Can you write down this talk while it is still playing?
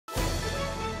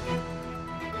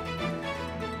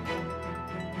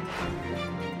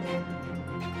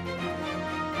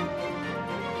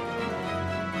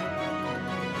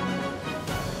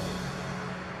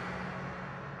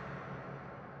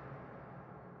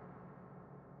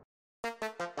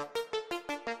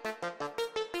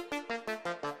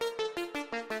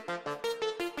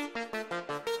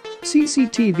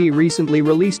CCTV recently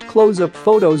released close-up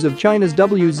photos of China's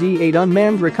WZ-8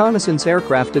 unmanned reconnaissance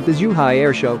aircraft at the Zhuhai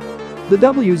Airshow. The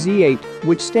WZ-8,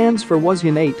 which stands for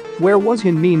Wuzhen-8, where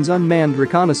Wuzhen means unmanned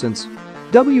reconnaissance.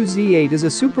 WZ-8 is a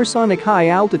supersonic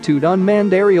high-altitude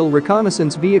unmanned aerial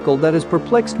reconnaissance vehicle that has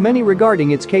perplexed many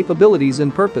regarding its capabilities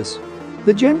and purpose.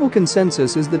 The general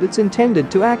consensus is that it's intended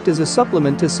to act as a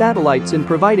supplement to satellites in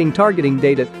providing targeting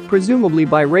data, presumably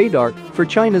by radar, for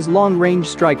China's long-range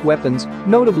strike weapons,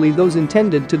 notably those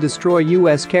intended to destroy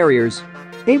U.S. carriers.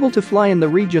 Able to fly in the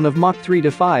region of Mach 3 to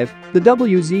 5, the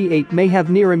WZ-8 may have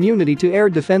near immunity to air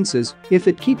defenses if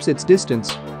it keeps its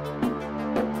distance.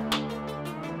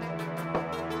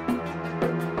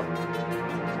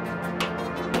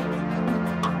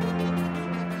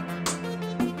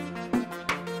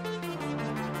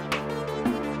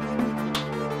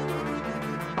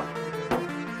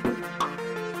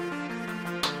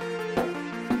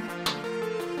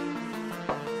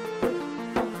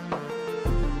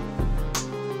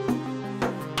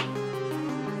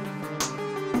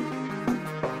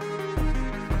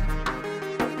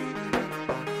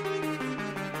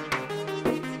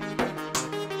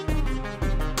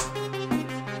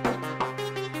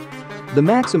 The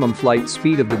maximum flight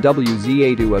speed of the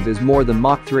WZ-8 UAV is more than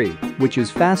Mach 3, which is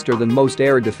faster than most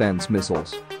air defense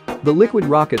missiles. The liquid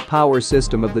rocket power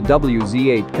system of the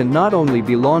WZ-8 can not only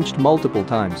be launched multiple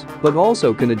times, but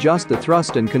also can adjust the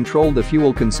thrust and control the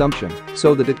fuel consumption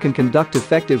so that it can conduct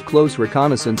effective close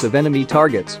reconnaissance of enemy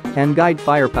targets and guide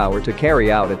firepower to carry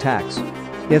out attacks.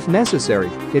 If necessary,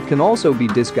 it can also be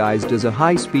disguised as a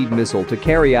high-speed missile to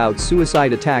carry out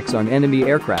suicide attacks on enemy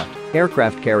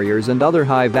aircraft carriers and other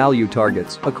high-value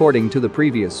targets, according to the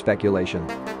previous speculation.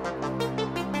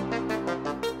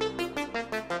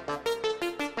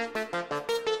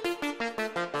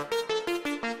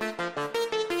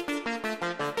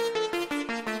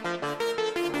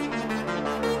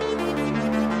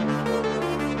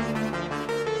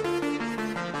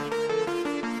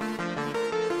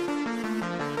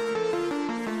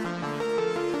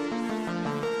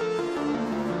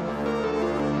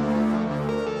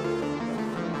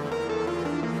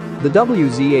 The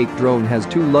WZ-8 drone has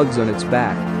two lugs on its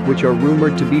back, which are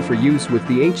rumored to be for use with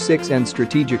the H-6N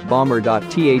strategic bomber.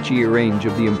 The range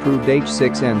of the improved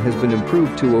H-6N has been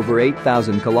improved to over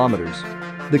 8,000 kilometers.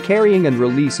 The carrying and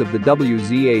release of the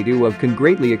WZ-8 UAV can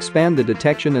greatly expand the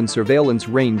detection and surveillance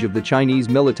range of the Chinese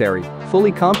military,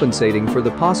 fully compensating for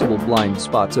the possible blind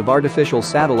spots of artificial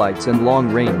satellites and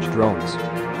long-range drones.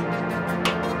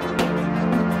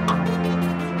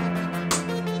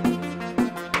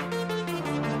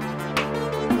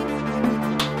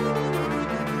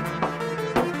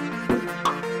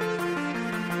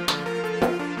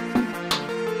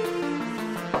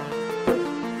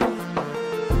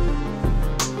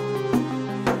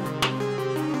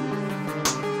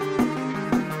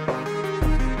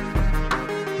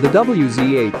 The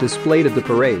WZ-8 displayed at the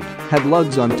parade had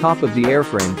lugs on top of the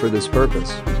airframe for this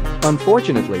purpose.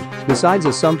 Unfortunately, besides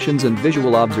assumptions and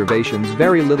visual observations,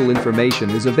 very little information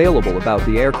is available about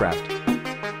the aircraft.